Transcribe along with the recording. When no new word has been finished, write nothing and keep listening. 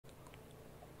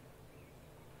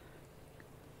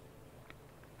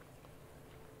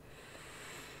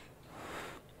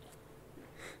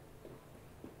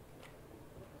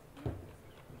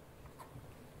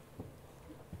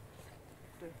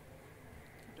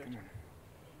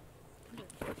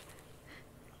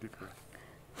Deep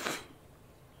breath.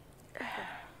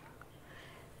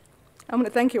 I want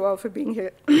to thank you all for being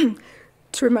here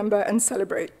to remember and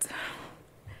celebrate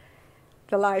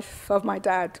the life of my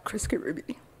dad, Chris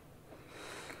Kirubi.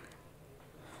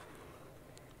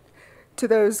 To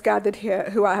those gathered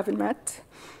here who I haven't met,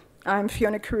 I'm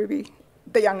Fiona Kirubi,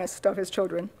 the youngest of his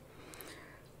children.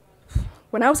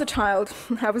 When I was a child,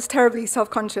 I was terribly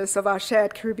self-conscious of our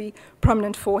shared Kirubi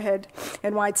prominent forehead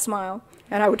and wide smile,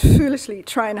 and I would foolishly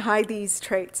try and hide these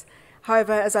traits.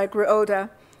 However, as I grew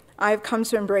older, I've come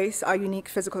to embrace our unique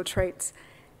physical traits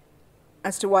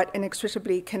as to what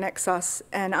inextricably connects us,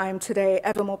 and I am today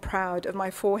ever more proud of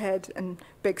my forehead and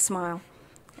big smile.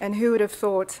 And who would have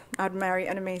thought I'd marry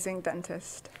an amazing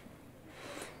dentist?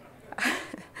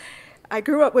 I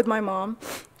grew up with my mom,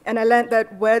 and I learned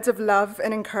that words of love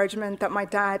and encouragement that my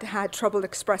dad had trouble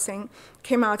expressing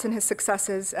came out in his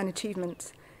successes and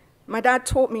achievements. My dad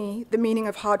taught me the meaning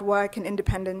of hard work and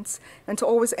independence, and to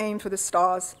always aim for the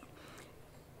stars.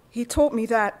 He taught me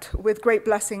that with great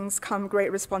blessings come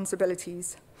great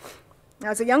responsibilities.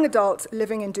 As a young adult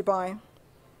living in Dubai,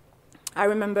 I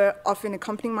remember often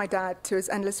accompanying my dad to his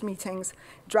endless meetings,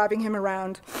 driving him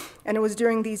around, and it was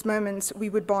during these moments we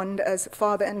would bond as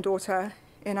father and daughter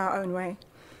in our own way.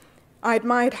 I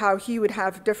admired how he would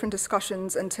have different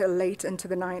discussions until late into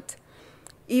the night.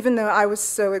 Even though I was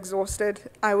so exhausted,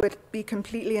 I would be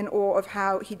completely in awe of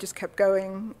how he just kept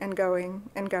going and going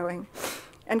and going,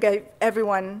 and gave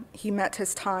everyone he met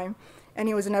his time, and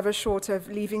he was never short of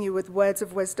leaving you with words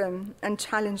of wisdom and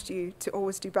challenged you to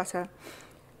always do better.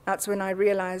 That's when I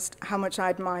realized how much I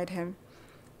admired him.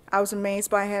 I was amazed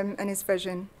by him and his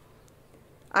vision.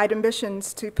 I had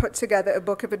ambitions to put together a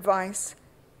book of advice,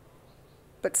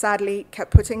 but sadly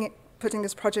kept putting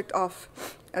this project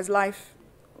off as life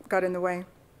got in the way.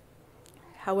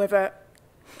 However,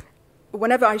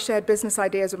 whenever I shared business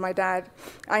ideas with my dad,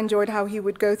 I enjoyed how he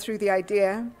would go through the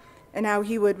idea and how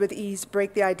he would, with ease,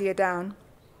 break the idea down.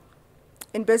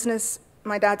 In business,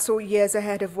 my dad saw years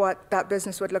ahead of what that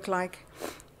business would look like,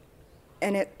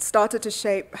 and it started to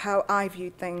shape how I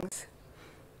viewed things.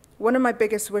 One of my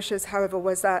biggest wishes, however,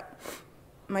 was that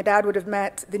my dad would have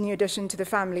met the new addition to the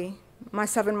family, my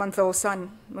 7-month-old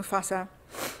son, Mufasa,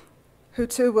 who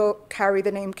too will carry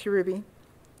the name Kirubi.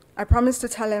 I promised to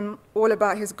tell him all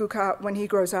about his guka when he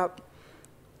grows up.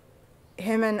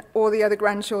 Him and all the other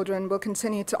grandchildren will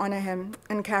continue to honor him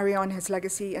and carry on his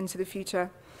legacy into the future.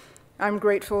 I'm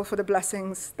grateful for the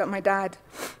blessings that my dad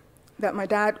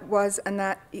was, and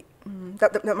that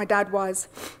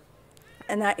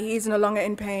he is no longer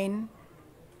in pain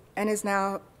and is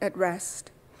now at rest.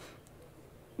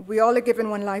 We all are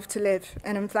given one life to live,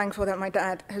 and I'm thankful that my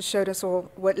dad has showed us all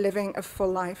what living a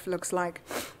full life looks like.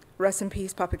 Rest in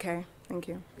peace, Papa K. Thank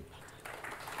you.